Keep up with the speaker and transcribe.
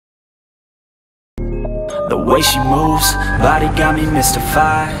The way she moves, body got me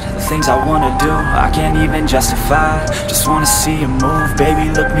mystified. The things I wanna do, I can't even justify. Just wanna see you move, baby,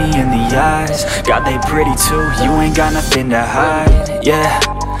 look me in the eyes. God, they pretty too, you ain't got nothing to hide, yeah.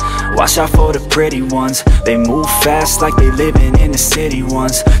 Watch out for the pretty ones. They move fast like they living in the city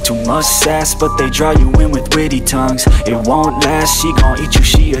ones. Too much sass, but they draw you in with witty tongues. It won't last, she gon' eat you,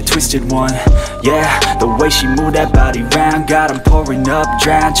 she a twisted one. Yeah, the way she move that body round, got 'em pouring up,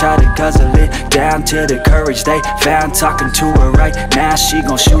 drown. Try to guzzle it down to the courage they found. Talking to her right now, she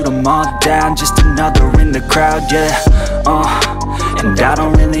gon' shoot 'em all down. Just another in the crowd, yeah. And I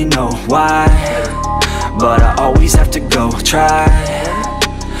don't really know why, but I always have to go try.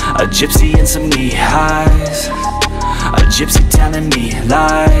 A gypsy in some knee highs, a gypsy telling me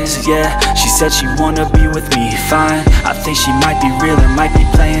lies, yeah. She said she wanna be with me, fine. I think she might be real or might be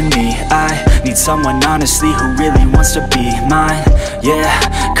playing me. I need someone honestly who really wants to be mine, yeah.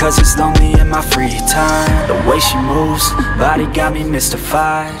 Cause it's lonely in my free time. The way she moves, body got me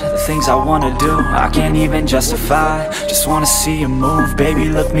mystified. The things I wanna do, I can't even justify. Just wanna see you move, baby,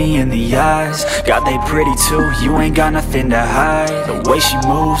 look me in the eyes. God, they pretty too, you ain't got nothing to hide. The way she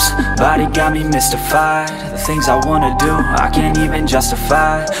moves, body got me mystified. The things I wanna do, I can't even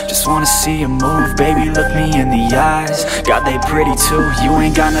justify. Just wanna see you move, baby, look me in the eyes. God, they pretty too, you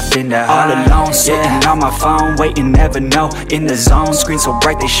ain't got nothing to hide. All alone, sitting on my phone, waiting, never know. In the zone, screen so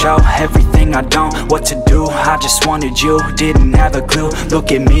bright they show everything I don't, what to do. I just wanted you, didn't have a clue.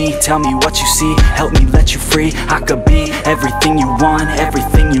 Look at me, tell me what you see, help me let you free. I could be everything you want,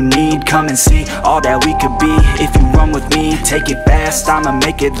 everything you need. Come and see all that we could be. If you run with me, take it fast, I'ma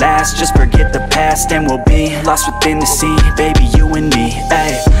make it last. Just forget the past and we'll be lost within the sea. Baby, you and me,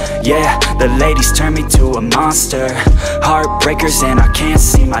 ayy. Yeah, the ladies turn me to a monster. Heartbreakers and I can't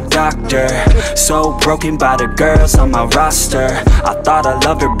see my doctor. So broken by the girls on my roster. I thought I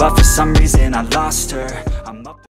loved her but for some reason I lost her.